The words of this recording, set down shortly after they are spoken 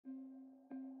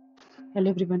Hello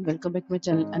everyone, welcome back to my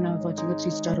channel and I'm watching a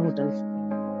 3-star hotel.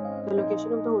 The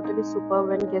location of the hotel is superb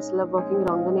and guests love walking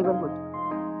around the neighborhood.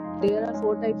 There are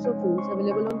 4 types of rooms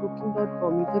available on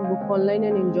booking.com. You can book online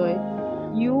and enjoy.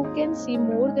 You can see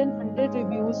more than 100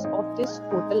 reviews of this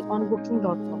hotel on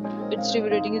booking.com. Its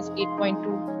review rating is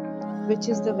 8.2, which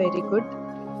is the very good.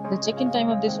 The check-in time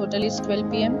of this hotel is 12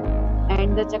 p.m.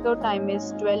 and the checkout time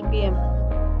is 12 p.m.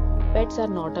 Pets are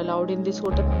not allowed in this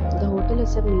hotel. The hotel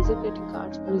accepts major credit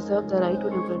cards and reserves the right to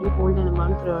temporarily hold an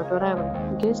amount prior to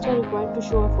arrival. Guests are required to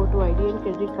show a photo ID and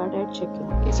credit card at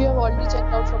check-in. If you have already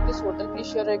checked out from this hotel, please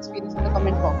share your experience in the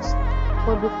comment box.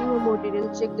 For booking or more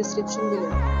details, check description below.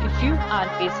 If you are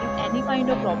facing any kind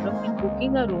of problem in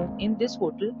booking a room in this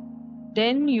hotel,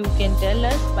 then you can tell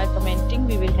us by commenting.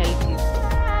 We will help you.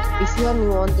 If you are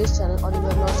new on this channel or you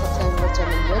have not subscribed our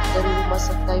channel yet, then you must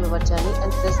subscribe our channel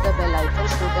and press the bell icon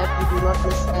so that you do not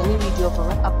miss any video of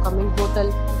our upcoming hotel.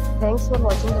 Thanks for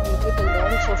watching the video till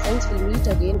now. So friends, will meet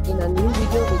again in a new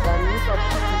video with a new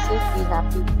topic. Be safe, be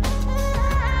happy.